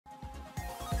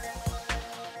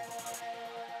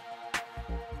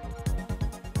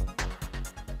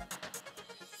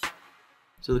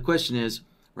So the question is,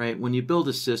 right, when you build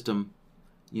a system,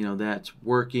 you know, that's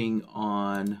working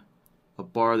on a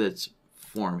bar that's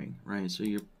forming, right? So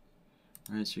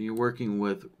you're working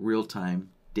with real-time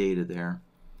data there,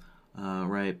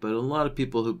 right? But a lot of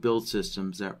people who build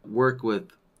systems that work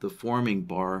with the forming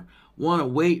bar want to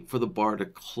wait for the bar to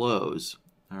close,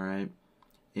 all right?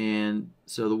 And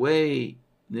so the way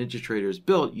NinjaTrader is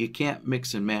built, you can't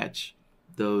mix and match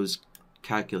those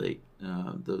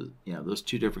those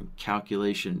two different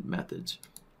calculation methods,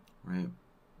 right?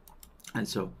 And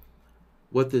so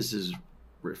what this is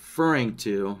referring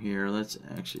to here, let's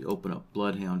actually open up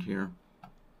BloodHound here,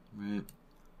 right?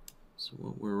 So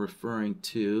what we're referring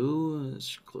to,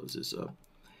 let's close this up,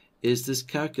 is this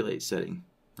calculate setting,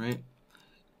 right?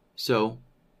 So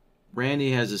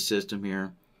Randy has a system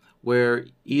here where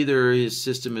either his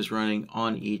system is running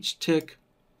on each tick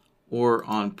or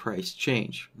on price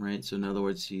change, right? So in other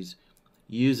words, he's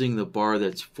using the bar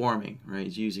that's forming, right?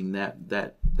 He's using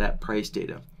that price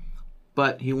data,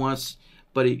 but he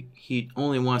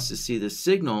only wants to see the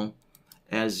signal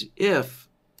as if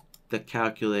the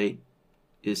calculate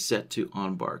is set to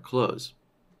on bar close,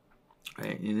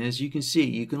 right? And as you can see,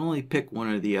 you can only pick one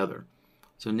or the other.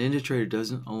 So NinjaTrader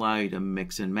doesn't allow you to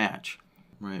mix and match,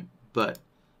 right? But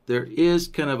there is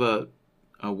kind of a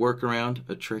workaround,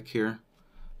 a trick here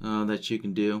that you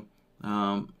can do.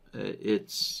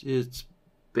 It's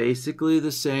basically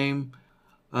the same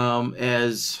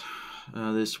as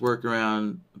this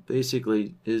workaround.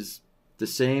 Basically is the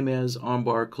same as on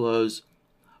bar close,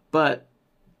 but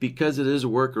because it is a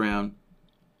workaround,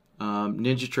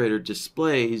 NinjaTrader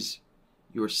displays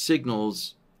your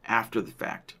signals after the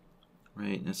fact,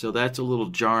 right? And so that's a little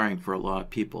jarring for a lot of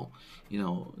people. You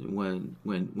know,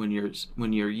 when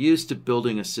you're used to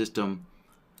building a system,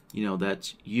 you know,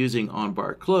 that's using on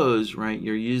bar close, right?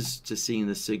 You're used to seeing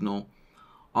the signal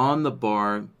on the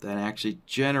bar that actually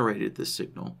generated the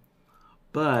signal.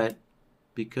 But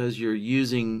because you're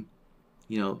using,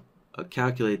 you know, a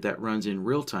calculate that runs in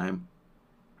real time,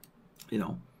 you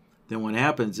know, then what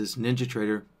happens is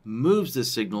NinjaTrader moves the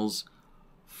signals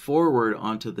forward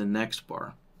onto the next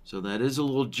bar. So that is a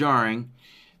little jarring,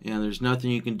 and there's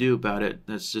nothing you can do about it.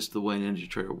 That's just the way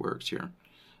NinjaTrader works here.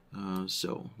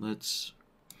 So let's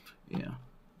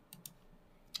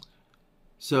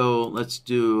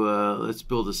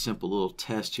build a simple little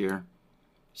test here.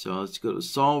 So let's go to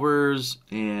solvers,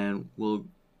 and we'll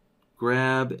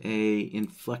grab a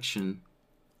inflection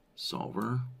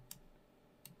solver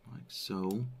like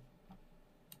so.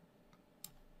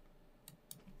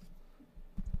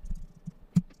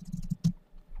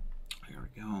 There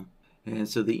we go. And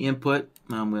so the input,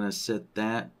 I'm going to set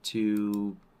that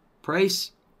to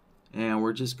price, and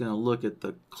we're just going to look at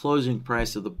the closing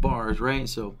price of the bars, right?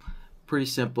 So pretty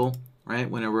simple, right?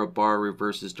 Whenever a bar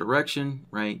reverses direction,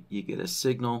 right, you get a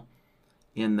signal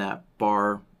in that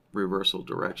bar reversal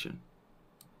direction.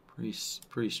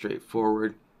 Pretty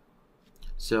straightforward.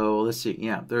 So let's see.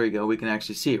 Yeah, there you go. We can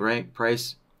actually see it, right?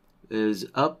 Price is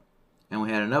up, and we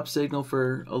had an up signal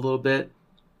for a little bit.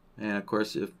 And of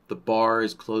course, if the bar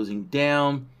is closing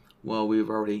down, well, we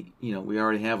already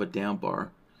have a down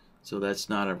bar, so that's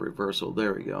not a reversal.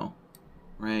 There we go,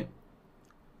 right?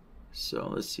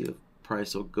 So let's see if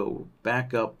price will go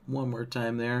back up one more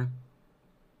time there,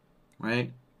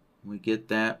 right? We get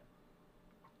that.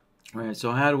 All right,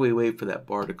 so how do we wait for that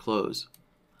bar to close?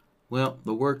 Well,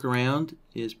 the workaround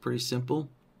is pretty simple,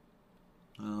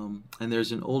 and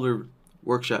there's an older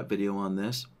workshop video on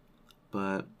this,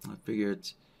 but I figure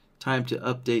it's time to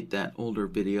update that older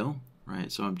video,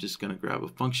 right? So I'm just going to grab a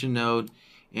function node,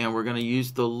 and we're going to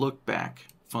use the look back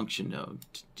function node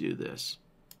to do this.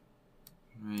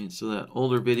 Right, so that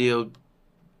older video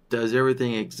does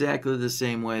everything exactly the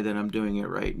same way that I'm doing it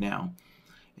right now.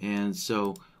 And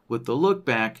so with the look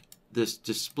back, this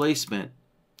displacement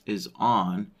is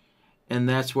on, and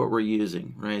that's what we're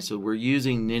using, right? So we're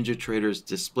using NinjaTrader's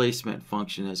displacement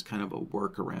function as kind of a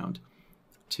workaround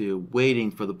to waiting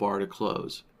for the bar to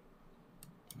close.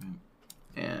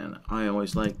 And I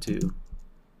always like to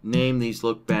name these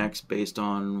look backs based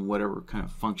on whatever kind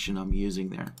of function I'm using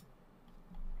there.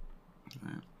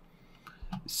 Right.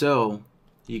 So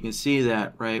you can see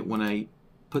that, right, when I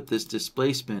put this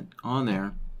displacement on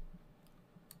there,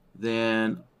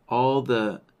 then all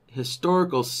the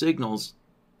historical signals,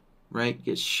 right,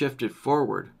 get shifted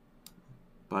forward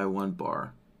by one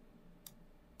bar,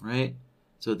 right?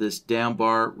 So this down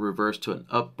bar reversed to an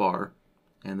up bar,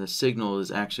 and the signal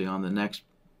is actually on the next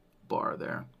bar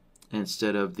there,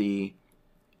 instead of the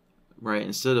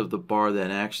bar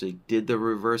that actually did the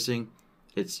reversing,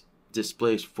 it's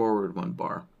displaced forward one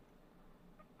bar.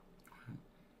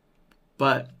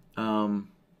 But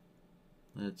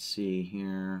let's see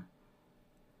here.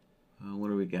 What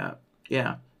do we got?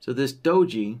 Yeah, so this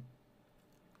doji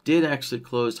did actually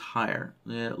close higher.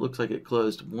 Yeah, it looks like it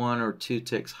closed 1 or 2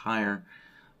 ticks higher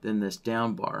than this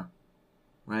down bar,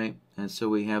 right? And so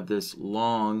we have this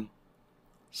long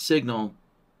signal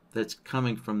that's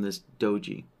coming from this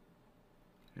doji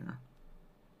here.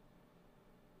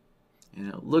 And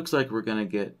it looks like we're going to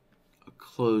get a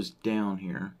close down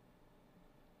here.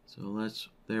 So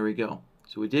there we go.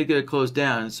 So we did get a close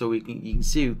down, so you can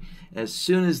see as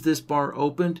soon as this bar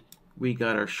opened, we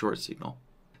got our short signal.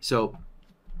 So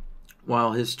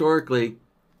while historically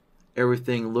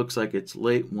everything looks like it's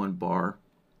late 1 bar,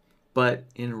 but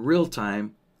in real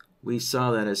time we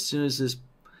saw that as soon as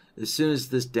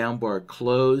this down bar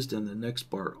closed and the next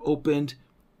bar opened,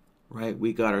 right,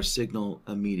 we got our signal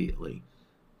immediately.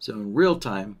 So in real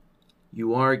time,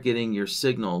 you are getting your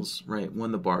signals, right,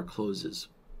 when the bar closes.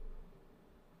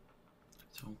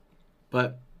 So,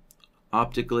 but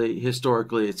optically,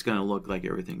 historically, it's going to look like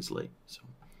everything's late. So,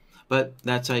 but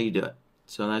that's how you do it.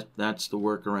 So that's the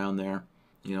workaround there,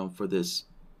 you know, for this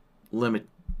limit,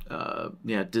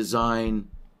 design.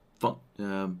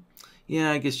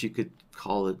 I guess you could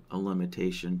call it a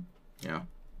limitation. Yeah.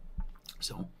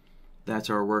 So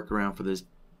that's our workaround for this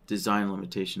design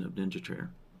limitation of NinjaTrader.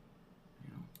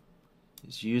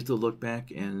 Just use the look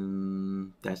back,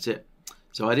 and that's it.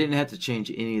 So I didn't have to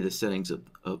change any of the settings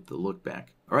of the look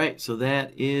back. All right, so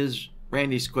that is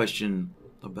Randy's question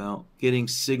about getting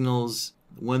signals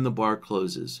when the bar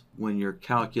closes, when your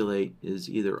calculate is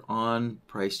either on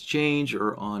price change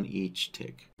or on each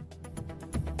tick.